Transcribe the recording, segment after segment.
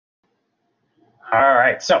All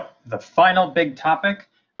right, so the final big topic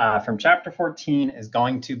from chapter 14 is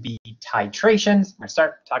going to be titrations. We're going to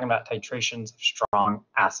start talking about titrations of strong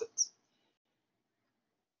acids.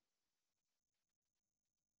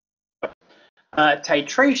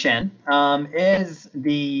 Titration is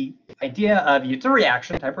the idea of it's a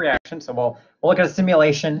reaction, type reaction. So we'll look at a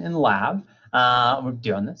simulation in lab. We're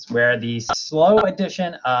doing this where the slow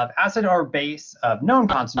addition of acid or base of known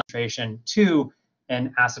concentration to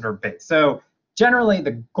an acid or base. So generally,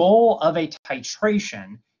 the goal of a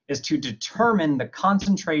titration is to determine the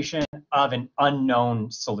concentration of an unknown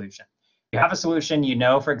solution. You have a solution, you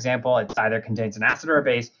know, for example, it either contains an acid or a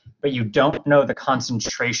base, but you don't know the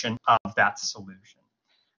concentration of that solution.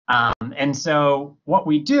 And so what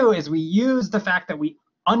we do is we use the fact that we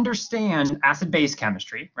understand acid-base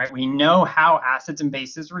chemistry, right? We know how acids and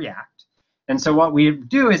bases react. And so what we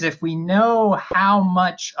do is if we know how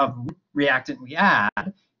much of reactant we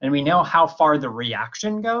add, and we know how far the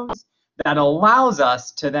reaction goes, that allows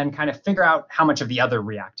us to then kind of figure out how much of the other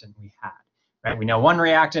reactant we had. Right? We know one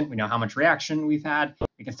reactant, we know how much reaction we've had,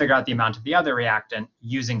 we can figure out the amount of the other reactant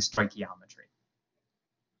using stoichiometry.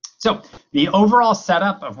 So the overall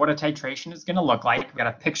setup of what a titration is going to look like, we've got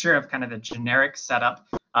a picture of kind of the generic setup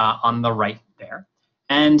on the right there.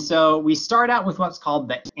 And so we start out with what's called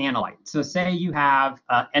the analyte. So say you have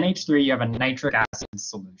NH3, you have a nitric acid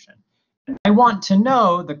solution. And I want to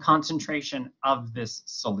know the concentration of this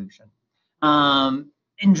solution.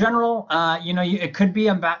 In general, it could be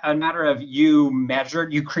a matter of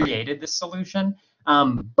you created this solution,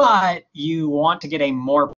 but you want to get a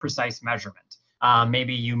more precise measurement.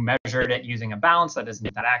 Maybe you measured it using a balance that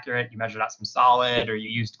isn't that accurate. You measured out some solid, or you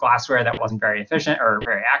used glassware that wasn't very efficient or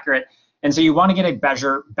very accurate. And so you want to get a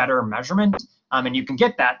better measurement, and you can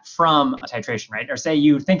get that from a titration, right? Or say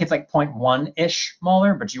you think it's like 0.1-ish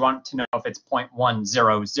molar, but you want to know if it's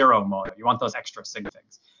 0.100 molar. You want those extra sig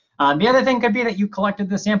figs. The other thing could be that you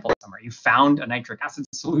collected the sample somewhere. You found a nitric acid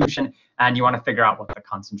solution, and you want to figure out what the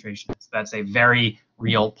concentration is. That's a very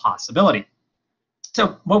real possibility.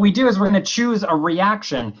 So what we do is we're going to choose a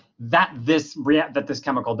reaction that this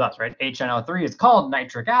chemical does, right? HNO3 is called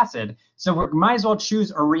nitric acid, so we might as well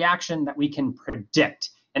choose a reaction that we can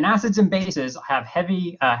predict. And acids and bases have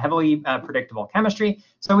heavily predictable chemistry,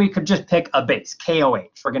 so we could just pick a base, KOH.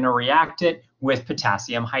 We're going to react it with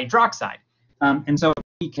potassium hydroxide. And so what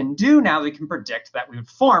we can do now, we can predict that we would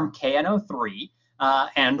form KNO3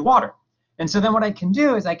 and water. And so then what I can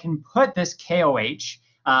do is I can put this KOH,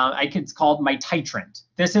 it's called my titrant.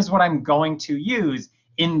 This is what I'm going to use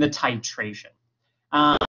in the titration.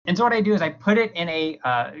 And so what I do is I put it in a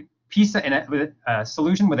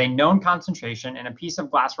solution with a known concentration in a piece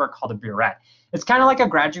of glassware called a burette. It's kind of like a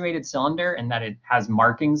graduated cylinder in that it has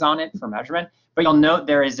markings on it for measurement, but you'll note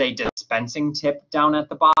there is a dispensing tip down at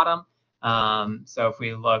the bottom. So if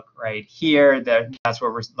we look right here, that's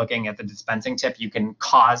where we're looking at the dispensing tip. You can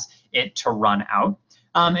cause it to run out.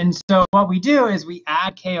 And so what we do is we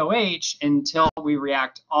add KOH until we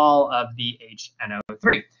react all of the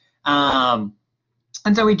HNO3.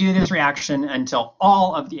 And so we do this reaction until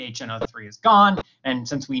all of the HNO3 is gone. And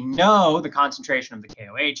since we know the concentration of the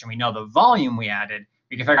KOH and we know the volume we added,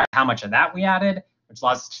 we can figure out how much of that we added, which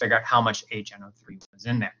allows us to figure out how much HNO3 was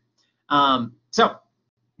in there. So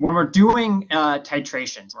when we're doing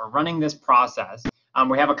titrations, we're running this process,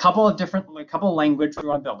 we have a couple of language we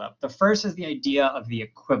want to build up. The first is the idea of the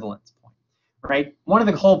equivalence point, right? One of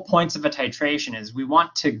the whole points of a titration is we're going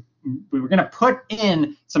to put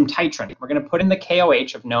in some titrant. We're going to put in the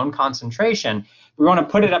KOH of known concentration. We want to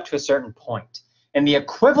put it up to a certain point. And the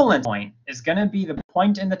equivalent point is going to be the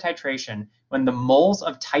point in the titration when the moles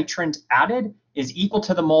of titrant added is equal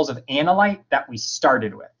to the moles of analyte that we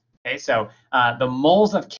started with. Okay, so the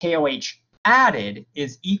moles of KOH added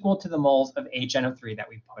is equal to the moles of HNO3 that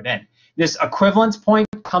we put in. This equivalence point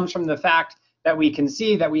comes from the fact that we can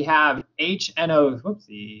see that we have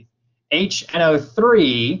HNO3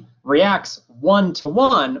 reacts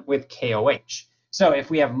 1-to-1 with KOH. So if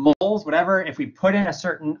we have moles, if we put in a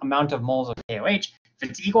certain amount of moles of KOH, if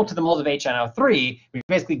it's equal to the moles of HNO3, we've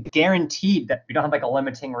basically guaranteed that we don't have like a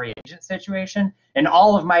limiting reagent situation, and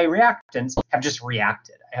all of my reactants have just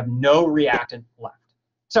reacted. I have no reactant left.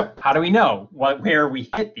 So how do we know where we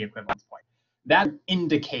hit the equivalence point? That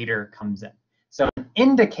indicator comes in. So an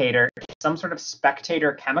indicator is some sort of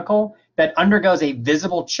spectator chemical that undergoes a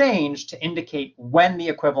visible change to indicate when the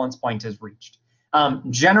equivalence point is reached.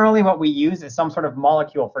 Generally, what we use is some sort of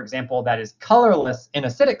molecule, for example, that is colorless in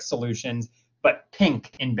acidic solutions, but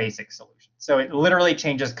pink in basic solutions. So it literally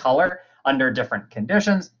changes color under different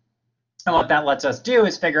conditions. And what that lets us do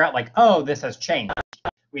is figure out like, oh, this has changed.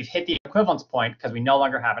 we've hit the equivalence point because we no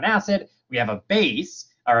longer have an acid, we have a base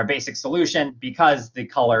or a basic solution because the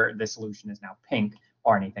color of the solution is now pink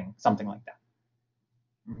or anything, something like that.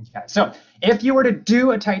 Okay, so if you were to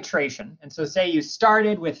do a titration, and so say you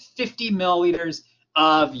started with 50 milliliters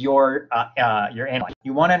of your analyte,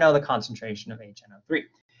 you want to know the concentration of HNO3.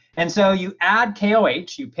 And so you add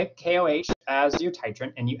KOH, you pick KOH as your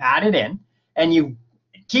titrant, and you add it in, and you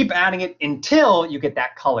keep adding it until you get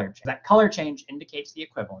that color change. That color change indicates the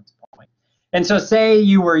equivalence point. And so say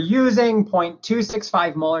you were using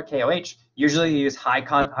 0.265 molar KOH, usually you use highly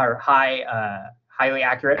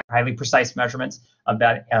accurate, highly precise measurements of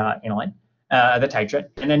that analyte, the titrant,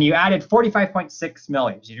 and then you added 45.6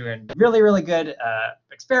 milliliters. You do a really, really good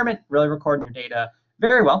experiment, really recording your data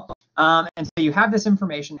very well. And so you have this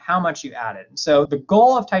information, how much you added. And so the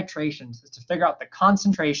goal of titrations is to figure out the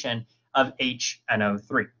concentration of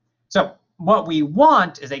HNO3. So what we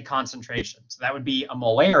want is a concentration. So that would be a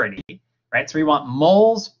molarity, right? So we want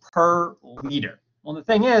moles per liter. Well, the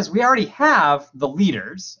thing is, we already have the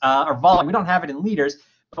liters, or volume. We don't have it in liters,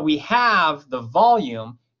 but we have the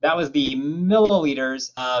volume. That was the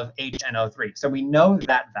milliliters of HNO3. So we know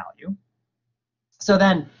that value. So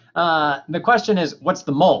then the question is, what's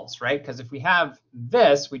the moles, right? Because if we have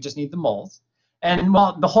this, we just need the moles. And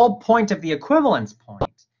well, the whole point of the equivalence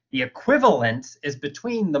point, the equivalence is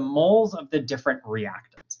between the moles of the different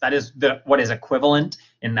reactants. That is what is equivalent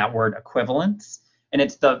in that word equivalence. And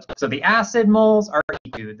it's so the acid moles are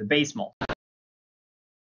equal to the base moles.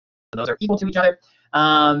 Those are equal to each other.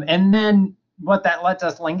 And then what that lets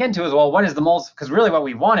us link into is, well, what is the moles? Because really what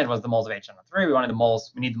we wanted was the moles of HNO3. We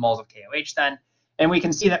need the moles of KOH then. And we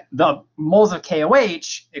can see that the moles of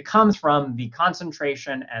KOH, it comes from the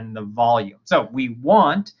concentration and the volume. So we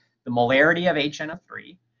want the molarity of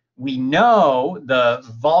HNO3. We know the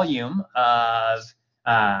volume of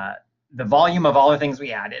all the things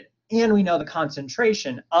we added, and we know the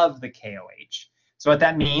concentration of the KOH. So what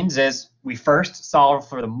that means is we first solve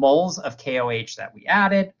for the moles of KOH that we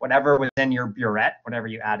added, whatever was in your burette, whatever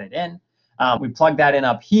you added in. We plug that in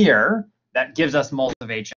up here. That gives us moles of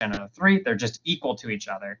HNO3. They're just equal to each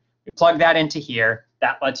other. We plug that into here.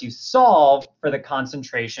 That lets you solve for the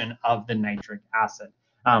concentration of the nitric acid.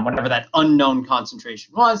 Whatever that unknown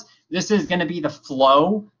concentration was, this is going to be the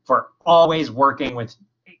flow for always working with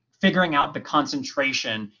figuring out the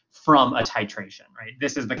concentration from a titration, right?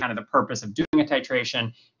 This is the kind of the purpose of doing a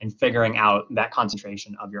titration and figuring out that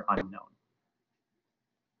concentration of your unknown.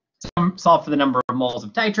 So solve for the number of moles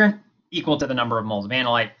of titrant equal to the number of moles of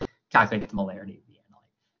analyte, calculate the molarity of the analyte.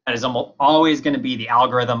 That is almost always going to be the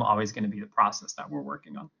algorithm, always going to be the process that we're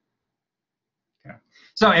working on. Okay.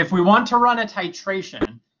 So if we want to run a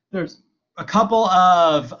titration, there's a couple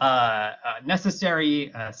of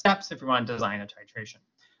necessary steps if we want to design a titration.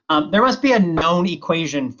 There must be a known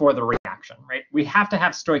equation for the reaction, right? We have to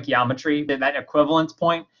have stoichiometry, that equivalence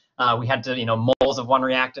point. We had to, moles of one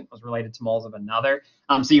reactant was related to moles of another.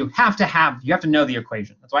 So you have to know the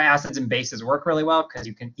equation. That's why acids and bases work really well, because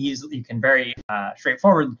you can very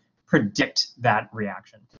straightforward predict that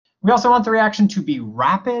reaction. We also want the reaction to be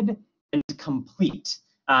rapid and complete.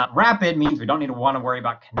 Rapid means we don't need to want to worry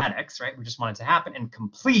about kinetics, right? We just want it to happen. And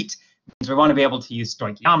complete means we want to be able to use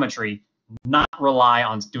stoichiometry, not rely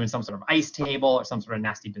on doing some sort of ice table or some sort of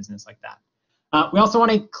nasty business like that. We also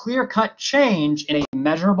want a clear-cut change in a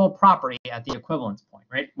measurable property at the equivalence point,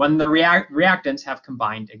 right? When the reactants have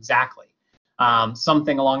combined exactly.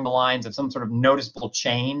 Something along the lines of some sort of noticeable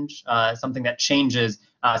change, something that changes,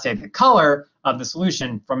 say, the color of the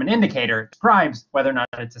solution from an indicator describes whether or not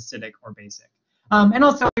it's acidic or basic. And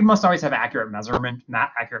also, we must always have accurate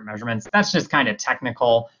measurements. That's just kind of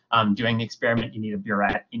technical. Doing the experiment, you need a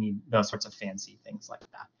burette, you need those sorts of fancy things like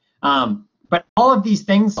that. But all of these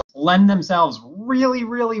things lend themselves really,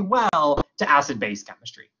 really well to acid-base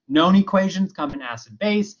chemistry. Known equations come in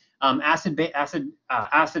acid-base.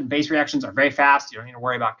 Acid-base reactions are very fast. You don't need to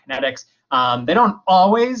worry about kinetics. They don't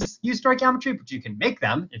always use stoichiometry, but you can make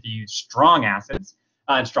them if you use strong acids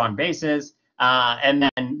and strong bases. And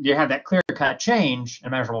then you have that clear-cut change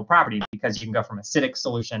in measurable property because you can go from acidic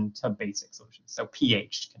solution to basic solution. So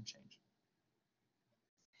pH can change.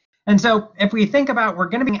 And so if we think about, we're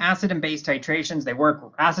going to be acid and base titrations. They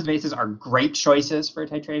work. Acid bases are great choices for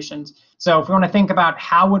titrations. So if we want to think about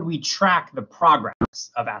how would we track the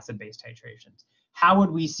progress of acid-base titrations, how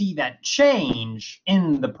would we see that change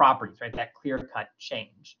in the properties, right? That clear-cut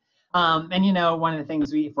change. And one of the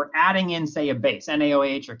things if we're adding in, say, a base,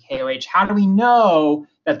 NaOH or KOH, how do we know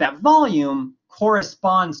that that volume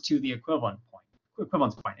corresponds to the equivalent point?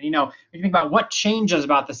 equivalence point. And, if you think about what changes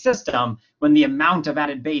about the system when the amount of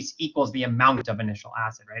added base equals the amount of initial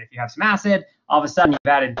acid, right? If you have some acid, all of a sudden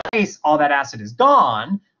you've added base, all that acid is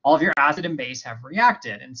gone, all of your acid and base have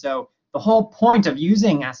reacted. And so the whole point of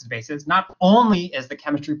using acid bases, not only is the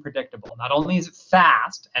chemistry predictable, not only is it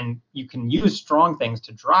fast, and you can use strong things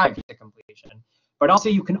to drive to completion, but also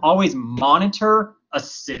you can always monitor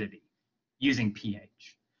acidity using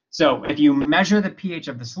pH. So if you measure the pH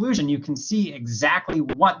of the solution, you can see exactly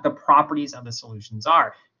what the properties of the solutions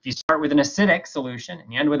are. If you start with an acidic solution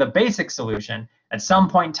and you end with a basic solution, at some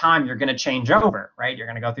point in time, you're going to change over, right? You're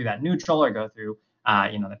going to go through that neutral or go through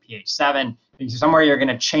the pH 7. Somewhere you're going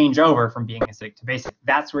to change over from being acidic to basic.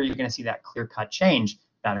 That's where you're going to see that clear-cut change,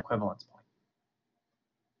 that equivalence point.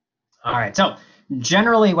 All right, so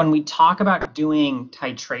generally when we talk about doing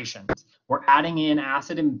titrations, we're adding in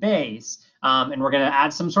acid and base, and we're going to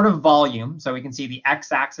add some sort of volume. So we can see the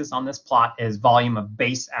x-axis on this plot is volume of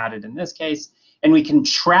base added in this case, and we can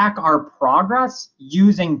track our progress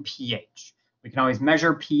using pH. We can always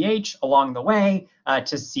measure pH along the way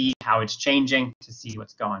to see how it's changing, to see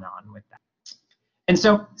what's going on with that. And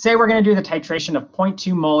so say we're going to do the titration of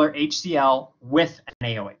 0.2 molar HCl with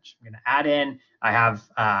NaOH. I'm going to add in, I have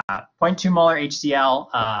 0.2 molar HCl.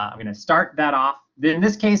 I'm going to start that off. In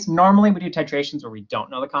this case, normally we do titrations where we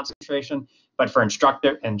don't know the concentration, but for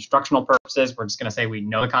instructional purposes, we're just going to say we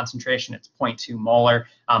know the concentration. It's 0.2 molar.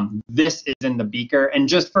 This is in the beaker. And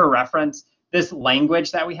just for reference, this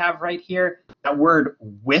language that we have right here, that word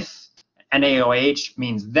with NaOH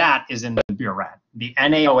means that is in the burette. The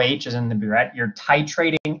NaOH is in the burette. You're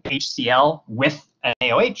titrating HCl with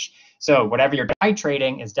NaOH. So whatever you're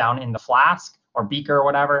titrating is down in the flask or beaker or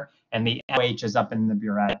whatever, and the NaOH is up in the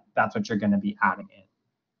burette. That's what you're going to be adding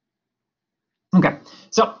in. Okay,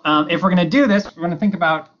 so if we're going to do this, we're going to think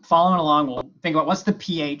about following along. We'll think about what's the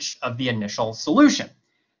pH of the initial solution.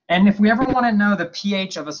 And if we ever want to know the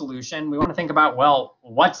pH of a solution, we want to think about, well,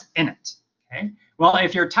 what's in it? Okay. Well,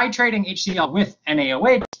 if you're titrating HCl with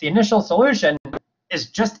NaOH, the initial solution is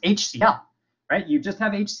just HCl, right? You just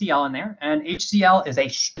have HCl in there, and HCl is a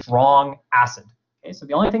strong acid. Okay, so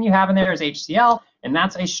the only thing you have in there is HCl, and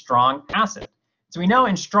that's a strong acid. So we know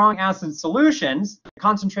in strong acid solutions, the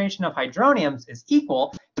concentration of hydroniums is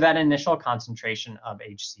equal to that initial concentration of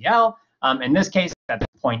HCl. In this case, that's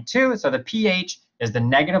 0.2, so the pH is the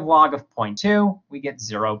negative log of 0.2. We get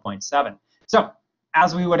 0.7. So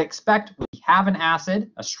as we would expect, we have an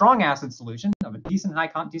acid, a strong acid solution of a decently high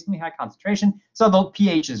concentration, so the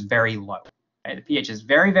pH is very low. Okay, the pH is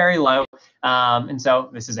very, very low, and so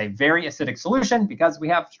this is a very acidic solution because we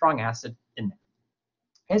have strong acid in there.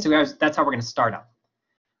 Okay, so that's how we're going to start out.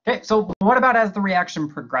 Okay, so what about as the reaction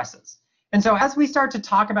progresses? And so as we start to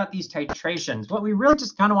talk about these titrations, what we really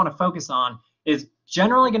just kind of want to focus on is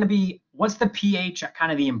generally going to be what's the pH at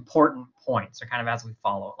kind of the important points, or kind of as we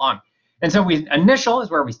follow along. And so initial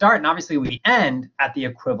is where we start, and obviously we end at the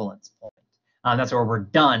equivalence point. That's where we're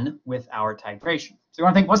done with our titration. So we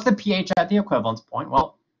want to think, what's the pH at the equivalence point?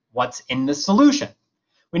 Well, what's in the solution?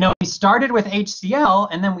 We know we started with HCl,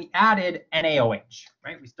 and then we added NaOH,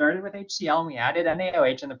 right? We started with HCl, and we added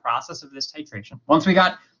NaOH in the process of this titration. Once we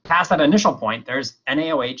got past that initial point, there's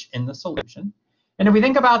NaOH in the solution. And if we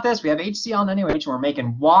think about this, we have HCl and NaOH, and we're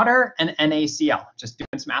making water and NaCl, just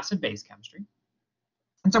doing some acid-base chemistry.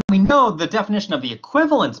 And so we know the definition of the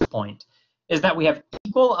equivalence point is that we have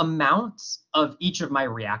equal amounts of each of my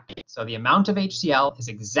reactants. So the amount of HCl is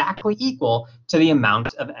exactly equal to the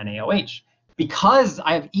amount of NaOH. Because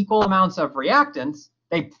I have equal amounts of reactants,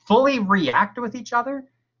 they fully react with each other.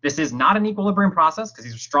 This is not an equilibrium process because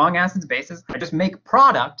these are strong acids, bases. I just make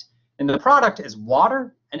product, and the product is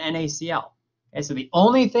water and NaCl. Okay, so the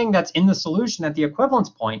only thing that's in the solution at the equivalence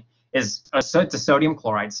point is it's a sodium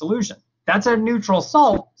chloride solution. That's a neutral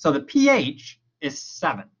salt, so the pH is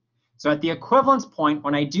 7. So at the equivalence point,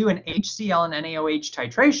 when I do an HCl and NaOH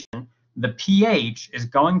titration, the pH is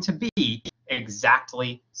going to be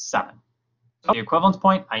exactly 7. So the equivalence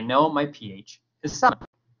point, I know my pH is 7.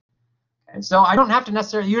 Okay, so I don't have to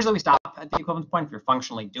necessarily, usually we stop at the equivalence point if you're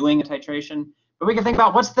functionally doing a titration, but we can think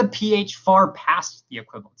about what's the pH far past the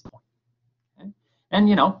equivalence point. Okay? And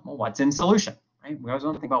well, what's in solution, right? We always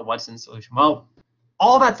want to think about what's in solution. Well,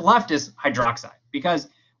 all that's left is hydroxide, because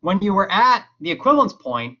when you were at the equivalence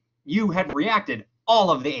point, you had reacted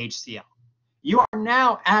all of the HCl. You are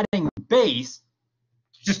now adding base,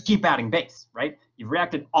 just keep adding base, right? You've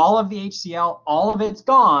reacted all of the HCl, all of it's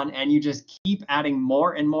gone, and you just keep adding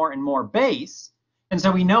more and more and more base. And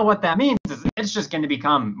so we know what that means is it's just going to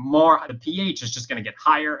become more, the pH is just going to get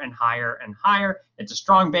higher and higher and higher. It's a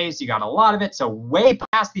strong base, you got a lot of it. So way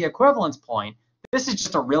past the equivalence point, This is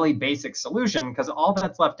just a really basic solution because all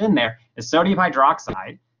that's left in there is sodium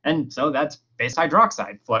hydroxide. And so that's base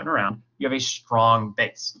hydroxide floating around. You have a strong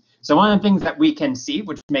base. So one of the things that we can see,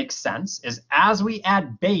 which makes sense, is as we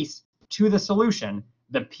add base to the solution,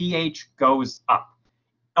 the pH goes up.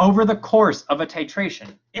 Over the course of a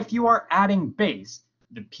titration, if you are adding base,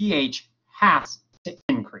 the pH has to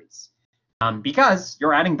increase. Because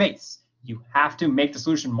you're adding base, you have to make the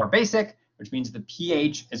solution more basic, which means the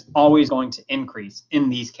pH is always going to increase in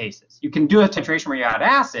these cases. You can do a titration where you add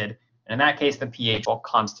acid, and in that case, the pH will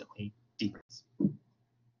constantly decrease. All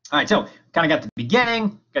right, so kind of got the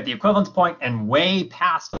beginning, got the equivalence point, and way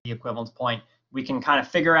past the equivalence point, we can kind of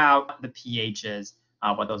figure out the pHs,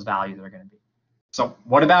 what those values are going to be. So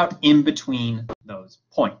what about in between those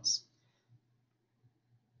points?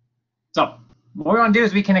 So what we want to do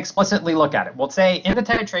is we can explicitly look at it. We'll say in the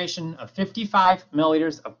titration of 55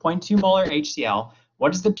 milliliters of 0.2 molar HCl,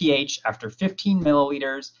 what is the pH after 15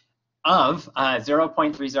 milliliters of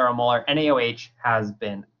 0.30 molar NaOH has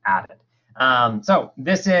been added? So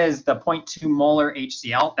this is the 0.2 molar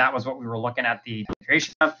HCl. That was what we were looking at the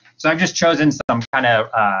titration of. So I've just chosen some kind of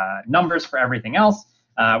numbers for everything else.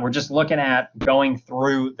 We're just looking at going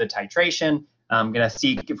through the titration. I'm going to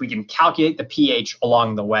see if we can calculate the pH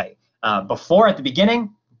along the way. Before, at the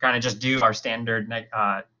beginning, kind of just do our standard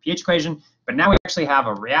pH equation, but now we actually have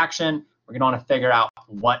a reaction. We're going to want to figure out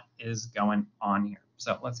what is going on here.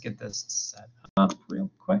 So let's get this set up real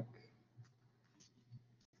quick.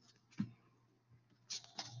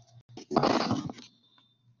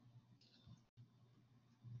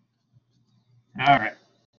 All right.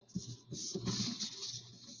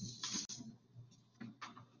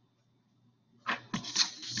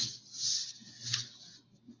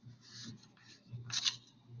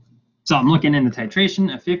 So I'm looking in the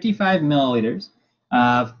titration of 55 milliliters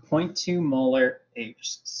of 0.2 molar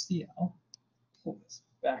HCl. Pull this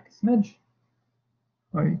back a smidge,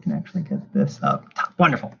 or you can actually get this up top.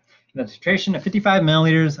 Wonderful. The titration of 55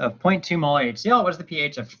 milliliters of 0.2 molar HCl. What is the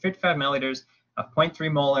pH after 55 milliliters of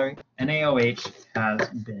 0.3 molar NaOH has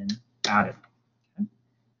been added?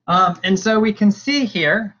 Okay. And so we can see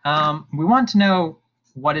here, we want to know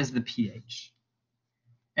what is the pH.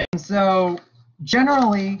 And so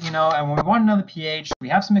generally, and when we want to know the pH, we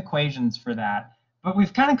have some equations for that, but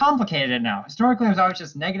we've kind of complicated it now. Historically, it was always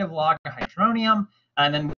just negative log of hydronium,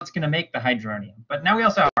 and then what's going to make the hydronium. But now we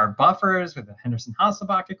also have our buffers with the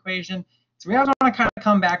Henderson-Hasselbalch equation. So we also want to kind of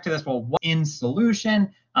come back to this, well, what in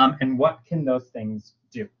solution, and what can those things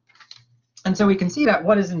do? And so we can see that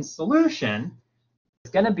what is in solution is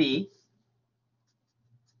going to be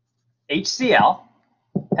HCl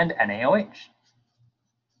and NaOH.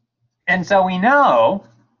 And so we know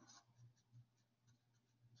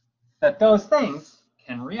that those things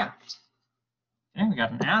can react. Okay, we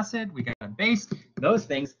got an acid, we got a base. Those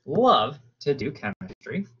things love to do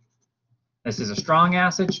chemistry. This is a strong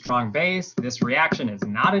acid, strong base. This reaction is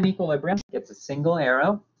not in equilibrium. It's a single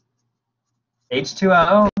arrow.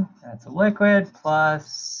 H2O, that's a liquid,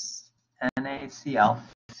 plus NaCl.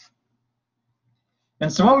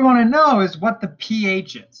 And so what we want to know is what the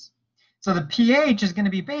pH is. So the pH is going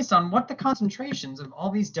to be based on what the concentrations of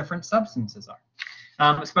all these different substances are,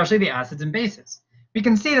 especially the acids and bases. We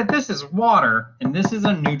can see that this is water and this is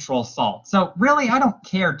a neutral salt. So really, I don't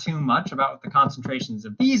care too much about what the concentrations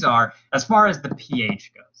of these are as far as the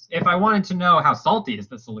pH goes. If I wanted to know how salty is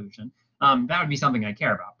the solution, that would be something I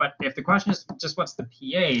care about. But if the question is just what's the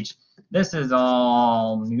pH, this is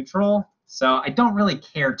all neutral. So I don't really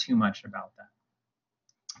care too much about that.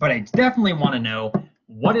 But I definitely want to know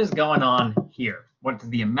what is going on here. What's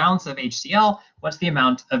the amounts of HCl? What's the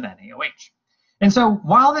amount of NaOH? And so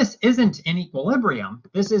while this isn't in equilibrium,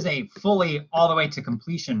 this is a fully all the way to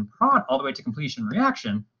completion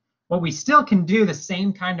reaction, what we still can do the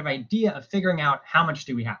same kind of idea of figuring out how much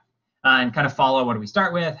do we have and kind of follow what do we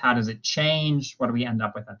start with, how does it change, what do we end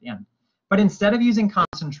up with at the end. But instead of using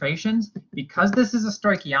concentrations, because this is a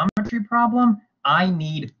stoichiometry problem, I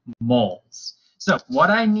need moles. So what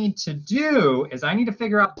I need to do is I need to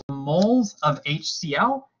figure out the moles of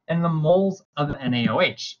HCl and the moles of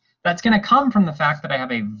NaOH. That's going to come from the fact that I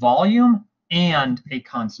have a volume and a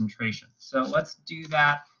concentration. So let's do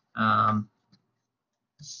that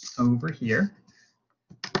over here.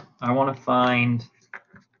 I want to find,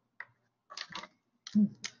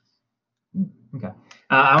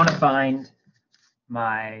 I want to find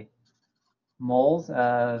my moles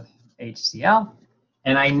of HCl.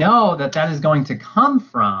 And I know that that is going to come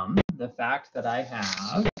from the fact that I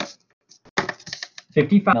have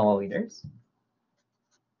 55 milliliters.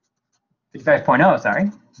 55.0, sorry,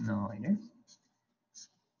 milliliters.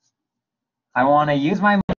 I want to use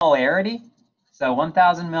my molarity. So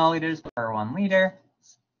 1,000 milliliters per 1 liter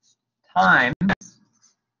times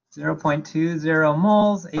 0.20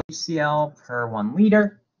 moles HCl per 1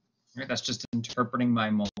 liter. Right, that's just interpreting my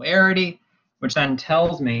molarity, which then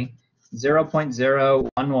tells me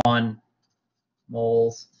 0.011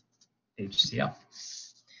 moles HCl.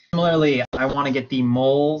 Similarly, I want to get the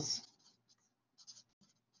moles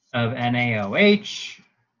of NaOH.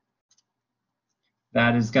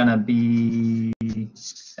 That is going to be,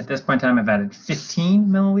 at this point in time, I've added 15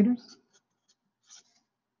 milliliters.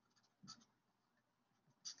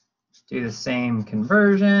 Do the same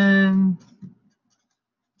conversion.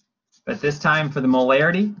 But this time for the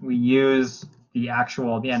molarity, we use the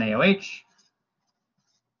NaOH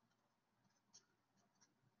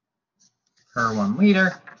per 1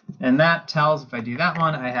 liter. And that tells, if I do that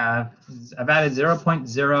one, I've added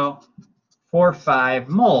 0.045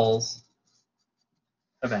 moles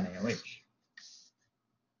of NaOH.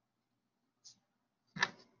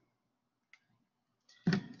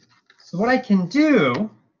 So what I can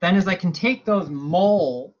do then is I can take those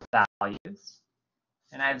mole values,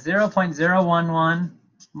 and I have 0.011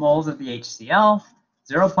 moles of the HCl,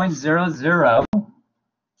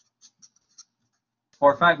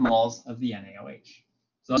 0.0045 moles of the NaOH.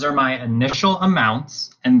 So those are my initial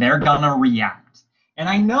amounts, and they're gonna react. And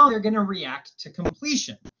I know they're gonna react to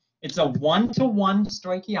completion. It's a one-to-one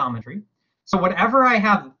stoichiometry. So whatever I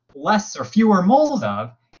have less or fewer moles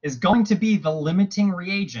of is going to be the limiting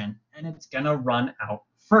reagent, and it's gonna run out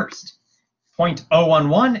first.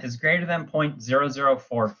 0.011 is greater than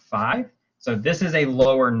 0.0045. So this is a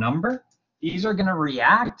lower number. These are gonna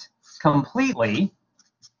react completely.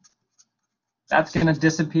 That's gonna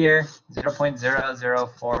disappear,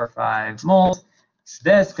 0.0045 moles.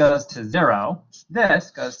 This goes to 0.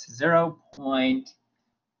 This goes to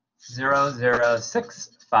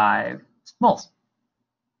 0.0065 moles.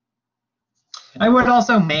 I would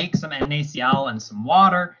also make some NaCl and some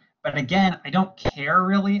water, but again, I don't care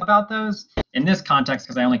really about those in this context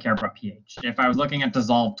because I only care about pH. If I was looking at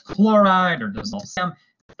dissolved chloride or dissolved sodium,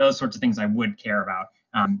 those sorts of things I would care about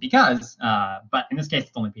but in this case,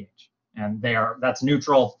 it's only pH, and that's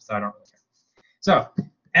neutral, so I don't really care. So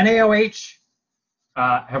NaOH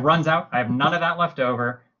runs out. I have none of that left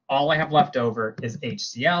over. All I have left over is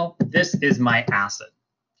HCl. This is my acid.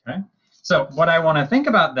 Okay. So what I want to think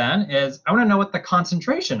about then is I want to know what the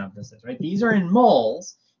concentration of this is, right? These are in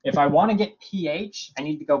moles. If I want to get pH, I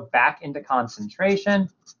need to go back into concentration.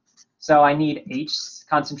 So I need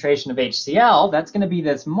concentration of HCl. That's going to be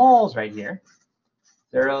this moles right here,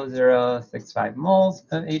 0.0065 moles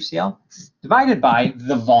of HCl, divided by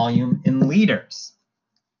the volume in liters.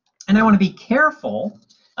 And I want to be careful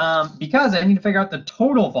because I need to figure out the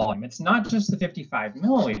total volume. It's not just the 55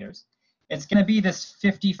 milliliters. It's going to be this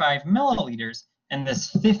 55 milliliters and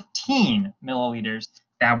this 15 milliliters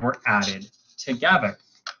that were added together.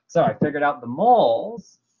 So I figured out the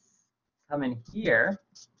moles. Come in here,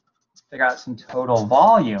 figure out some total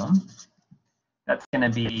volume. That's going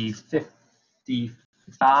to be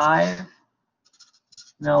 55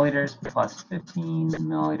 milliliters plus 15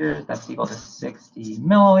 milliliters. That's equal to 60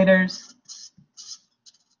 milliliters.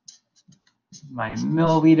 My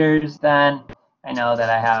milliliters then, I know that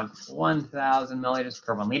I have 1,000 milliliters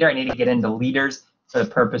per 1 liter. I need to get into liters for the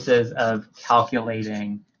purposes of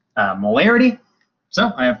calculating molarity.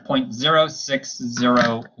 So I have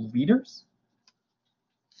 0.060 liters.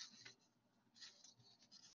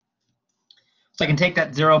 So I can take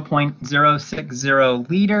that 0.060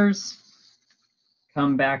 liters,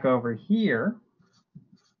 come back over here,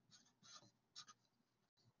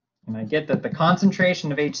 and I get that the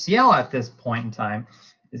concentration of HCl at this point in time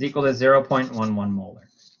is equal to 0.11 molar.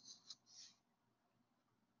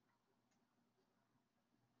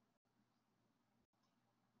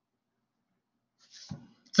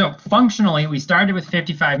 So functionally, we started with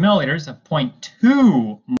 55 milliliters of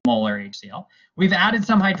 0.2 molar HCl. We've added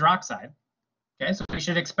some hydroxide. Okay, so we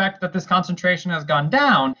should expect that this concentration has gone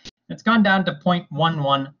down. It's gone down to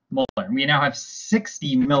 0.11 molar. We now have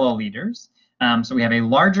 60 milliliters. So we have a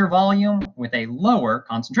larger volume with a lower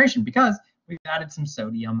concentration because we've added some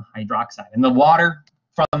sodium hydroxide. And the water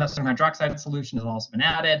from the sodium hydroxide solution has also been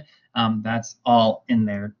added. That's all in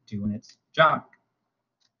there doing its job.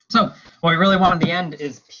 So what we really want in the end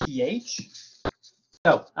is pH.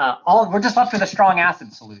 So we're just left with a strong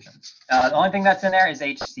acid solution. The only thing that's in there is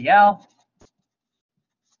HCl,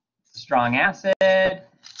 strong acid,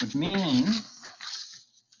 which means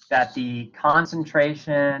that the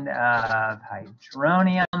concentration of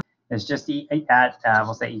hydronium is just at,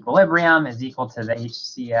 we'll say equilibrium, is equal to the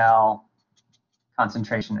HCl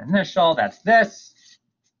concentration initial. That's this.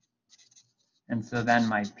 And so then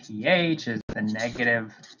my pH is the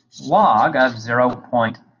negative log of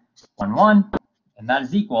 0.11, and that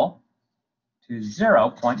is equal to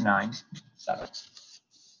 0.97.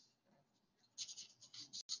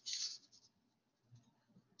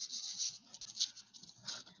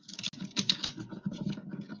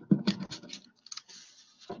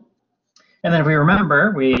 And then if we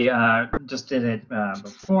remember, we just did it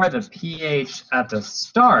before, the pH at the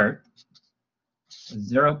start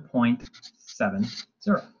was 0.70.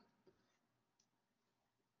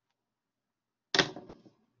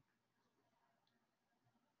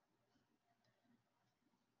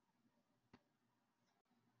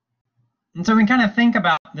 And so we kind of think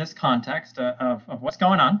about this context of what's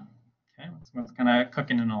going on, okay, what's kind of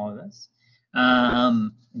cooking in all of this,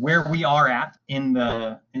 where we are at in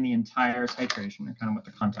the entire titration, and kind of what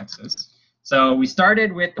the context is. So we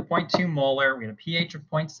started with the 0.2 molar, we had a pH of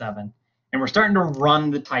 0.7, and we're starting to run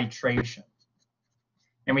the titration.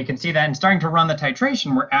 And we can see that in starting to run the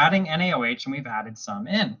titration, we're adding NaOH, and we've added some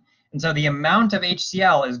in. And so the amount of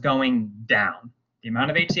HCl is going down. The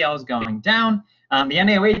amount of HCl is going down. The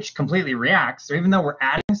NaOH completely reacts. So even though we're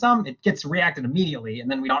adding some, it gets reacted immediately, and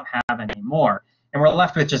then we don't have any more. And we're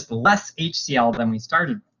left with just less HCl than we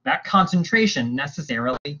started with. That concentration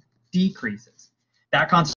necessarily decreases. That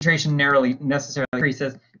concentration necessarily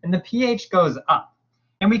increases, and the pH goes up.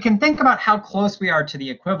 And we can think about how close we are to the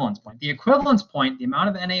equivalence point. The equivalence point, the amount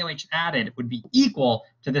of NaOH added, would be equal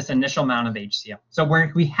to this initial amount of HCl. So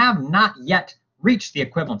we have not yet reached the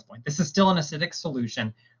equivalence point. This is still an acidic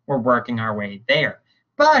solution. We're working our way there.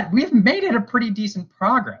 But we've made it a pretty decent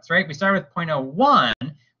progress, right? We started with 0.01.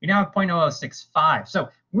 We now have 0.0065. So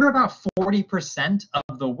we're about 40%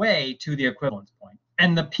 of the way to the equivalence point.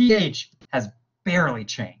 And the pH has barely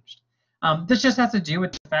changed. This just has to do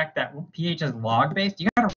with the fact that pH is log-based. You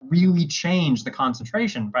got to really change the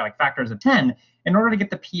concentration by like factors of 10 in order to get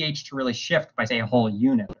the pH to really shift by, say, a whole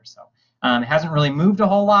unit or so. It hasn't really moved a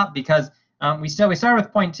whole lot because we started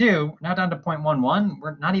with 0.2, now down to 0.11.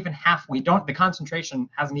 We're not even halfway. The concentration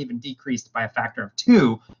hasn't even decreased by a factor of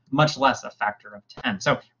 2, much less a factor of 10.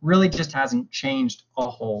 So really just hasn't changed a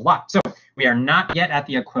whole lot. So we are not yet at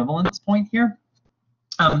the equivalence point here.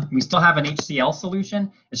 We still have an HCl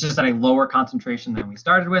solution. It's just at a lower concentration than we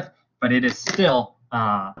started with, but it is still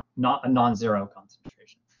not a non-zero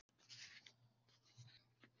concentration.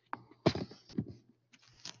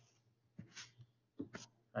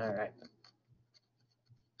 All right.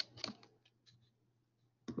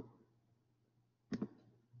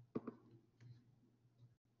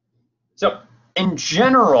 So in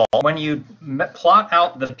general, when you plot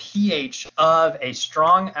out the pH of a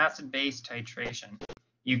strong acid-base titration,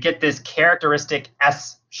 you get this characteristic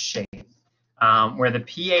S shape, where the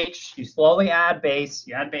pH, you slowly add base,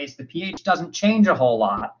 the pH doesn't change a whole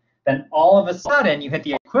lot, then all of a sudden you hit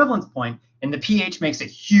the equivalence point and the pH makes a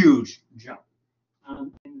huge jump.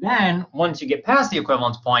 And then once you get past the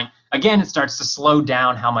equivalence point, again, it starts to slow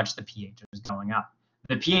down how much the pH is going up.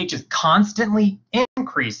 The pH is constantly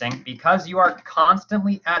increasing because you are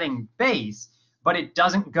constantly adding base, but it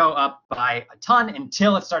doesn't go up by a ton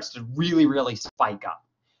until it starts to really, really spike up.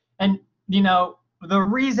 And, you know, the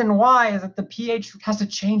reason why is that the pH has to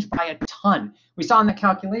change by a ton. We saw in the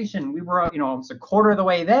calculation, we were, you know, almost a quarter of the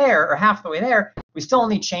way there or half the way there. We still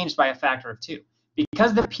only changed by a factor of 2.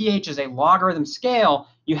 Because the pH is a logarithm scale,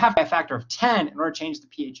 you have by a factor of 10 in order to change the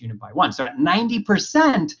pH unit by 1. So at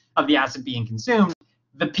 90% of the acid being consumed,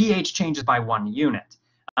 the pH changes by 1 unit.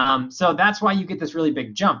 So that's why you get this really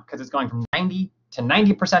big jump, because it's going from 90 to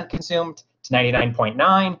 90% consumed to 99.9,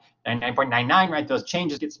 99.99, right? Those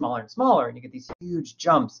changes get smaller and smaller, and you get these huge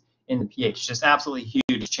jumps in the pH, just absolutely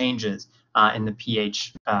huge changes in the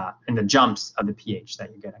pH, in the jumps of the pH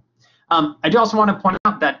that you're getting. I do also want to point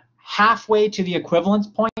out that halfway to the equivalence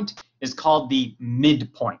point is called the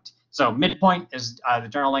midpoint. So midpoint is the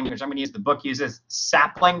general language I'm going to use. The book uses.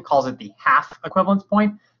 Sapling calls it the half equivalence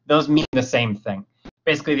point. Those mean the same thing.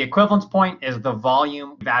 Basically, the equivalence point is the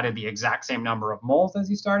volume. You've added the exact same number of moles as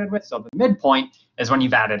you started with. So the midpoint is when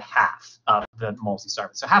you've added half of the moles you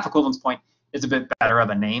started with. So half equivalence point is a bit better of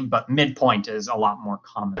a name, but midpoint is a lot more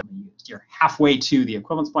commonly used. You're halfway to the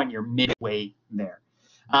equivalence point. You're midway there.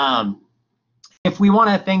 If we want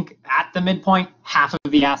to think at the midpoint, half of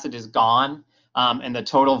the acid is gone, and the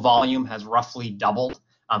total volume has roughly doubled.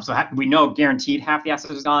 So we know guaranteed half the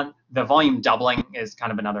acid is gone. The volume doubling is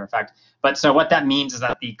kind of another effect. But so what that means is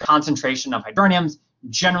that the concentration of hydroniums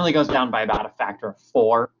generally goes down by about a factor of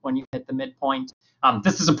 4 when you hit the midpoint.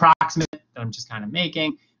 This is approximate that I'm just kind of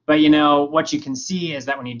making. But you know what you can see is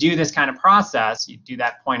that when you do this kind of process, you do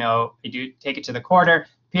that 0.0, you do take it to the quarter,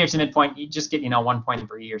 pH to midpoint, you just get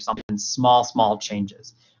 1.3 or something, small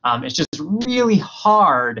changes. it's just really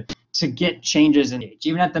hard to get changes in pH.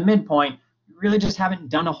 Even at the midpoint, you really just haven't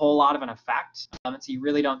done a whole lot of an effect, and so you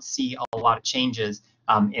really don't see a lot of changes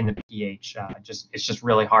in the pH. It's just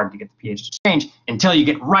really hard to get the pH to change until you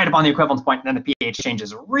get right up on the equivalence point, and then the pH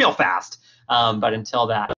changes real fast. But until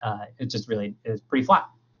that, it just really is pretty flat.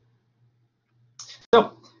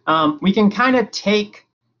 So we can kind of take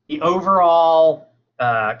the overall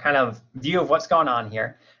kind of view of what's going on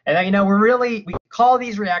here. And then, we call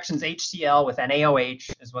these reactions HCl with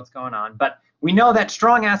NaOH is what's going on. But we know that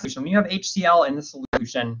strong acid solution, when you have HCl in the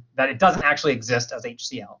solution, that it doesn't actually exist as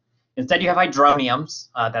HCl. Instead, you have hydroniums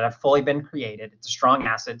that have fully been created. It's a strong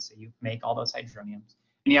acid, so you make all those hydroniums.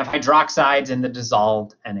 And you have hydroxides in the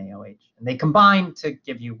dissolved NaOH. And they combine to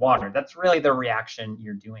give you water. That's really the reaction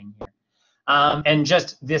you're doing here. And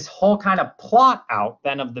just this whole kind of plot out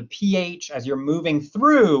then of the pH as you're moving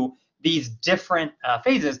through these different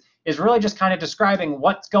phases is really just kind of describing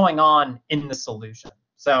what's going on in the solution.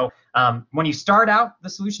 So when you start out the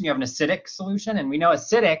solution, you have an acidic solution, and we know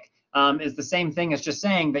acidic is the same thing as just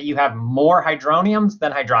saying that you have more hydroniums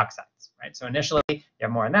than hydroxides, right? So initially you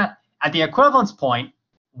have more than that. At the equivalence point,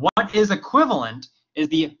 what is equivalent is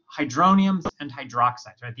the hydroniums and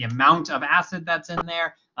hydroxides, right? The amount of acid that's in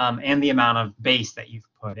there and the amount of base that you've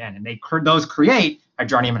put in. And those create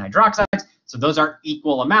hydronium and hydroxides, so those are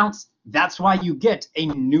equal amounts. That's why you get a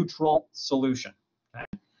neutral solution. Okay?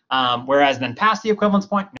 Whereas then past the equivalence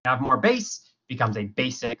point, you have more base, becomes a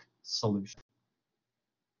basic solution.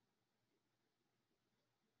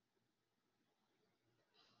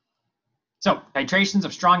 So titrations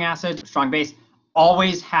of strong acid, strong base,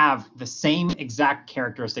 always have the same exact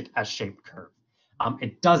characteristic as shaped curve.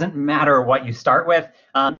 It doesn't matter what you start with.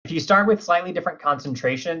 If you start with slightly different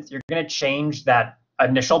concentrations, you're going to change that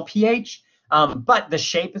initial pH, but the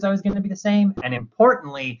shape is always going to be the same. And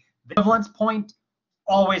importantly, the equivalence point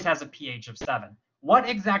always has a pH of 7. What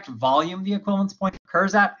exact volume the equivalence point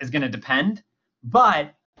occurs at is going to depend,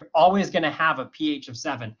 but you're always going to have a pH of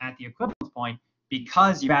 7 at the equivalence point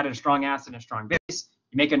because you've added a strong acid and a strong base.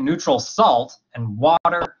 You make a neutral salt and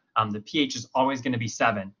water, the pH is always going to be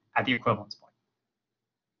 7 at the equivalence point.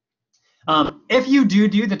 If you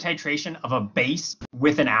do the titration of a base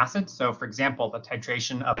with an acid, so for example, the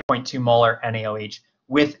titration of 0.2 molar NaOH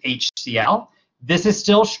with HCl, this is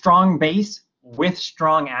still strong base with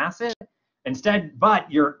strong acid instead,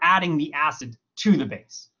 but you're adding the acid to the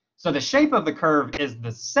base. So the shape of the curve is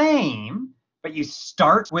the same, but you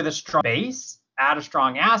start with a strong base, add a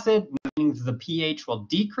strong acid, means the pH will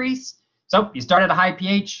decrease. So you start at a high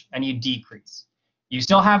pH and you decrease. You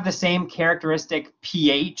still have the same characteristic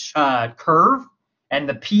pH curve, and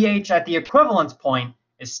the pH at the equivalence point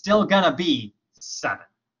is still going to be 7.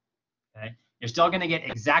 Okay? You're still going to get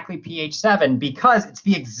exactly pH 7 because it's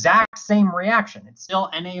the exact same reaction. It's still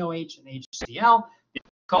NaOH and HCl. The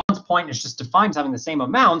equivalence point is just defined as having the same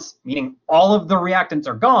amounts, meaning all of the reactants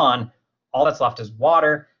are gone. All that's left is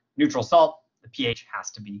water, neutral salt. The pH has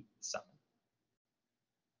to be 7.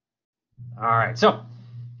 All right, so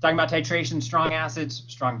talking about titration, strong acids,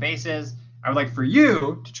 strong bases, I would like for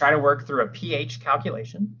you to try to work through a pH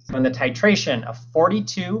calculation. So in the titration of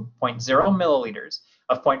 42.0 milliliters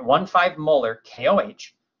of 0.15 molar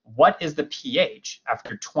KOH, what is the pH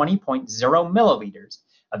after 20.0 milliliters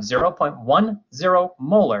of 0.10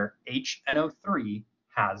 molar HNO3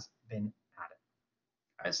 has been added?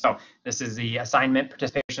 All right, so this is the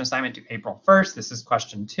participation assignment to April 1st. This is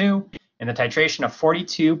question 2. In the titration of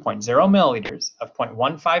 42.0 milliliters of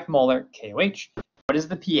 0.15 molar KOH, what is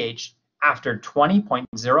the pH after 20.0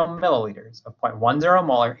 milliliters of 0.10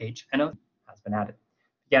 molar HNO3 has been added?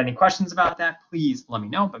 If you got any questions about that, please let me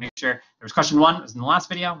know. But make sure there was question 1, it was in the last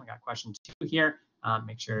video. We got question 2 here.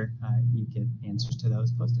 Make sure you get answers to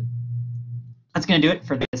those posted. That's going to do it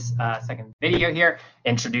for this second video here,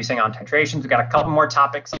 introducing on titrations. We've got a couple more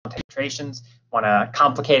topics on titrations. Want to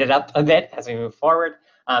complicate it up a bit as we move forward.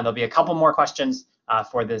 There'll be a couple more questions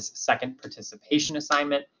for this second participation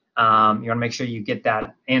assignment. You want to make sure you get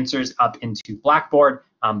that answers up into Blackboard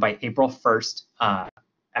by April 1st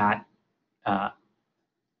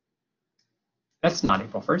that's not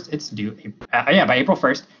April 1st, it's due, by April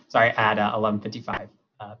 1st, sorry, at 11:55 p.m.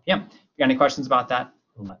 If you got any questions about that,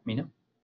 let me know.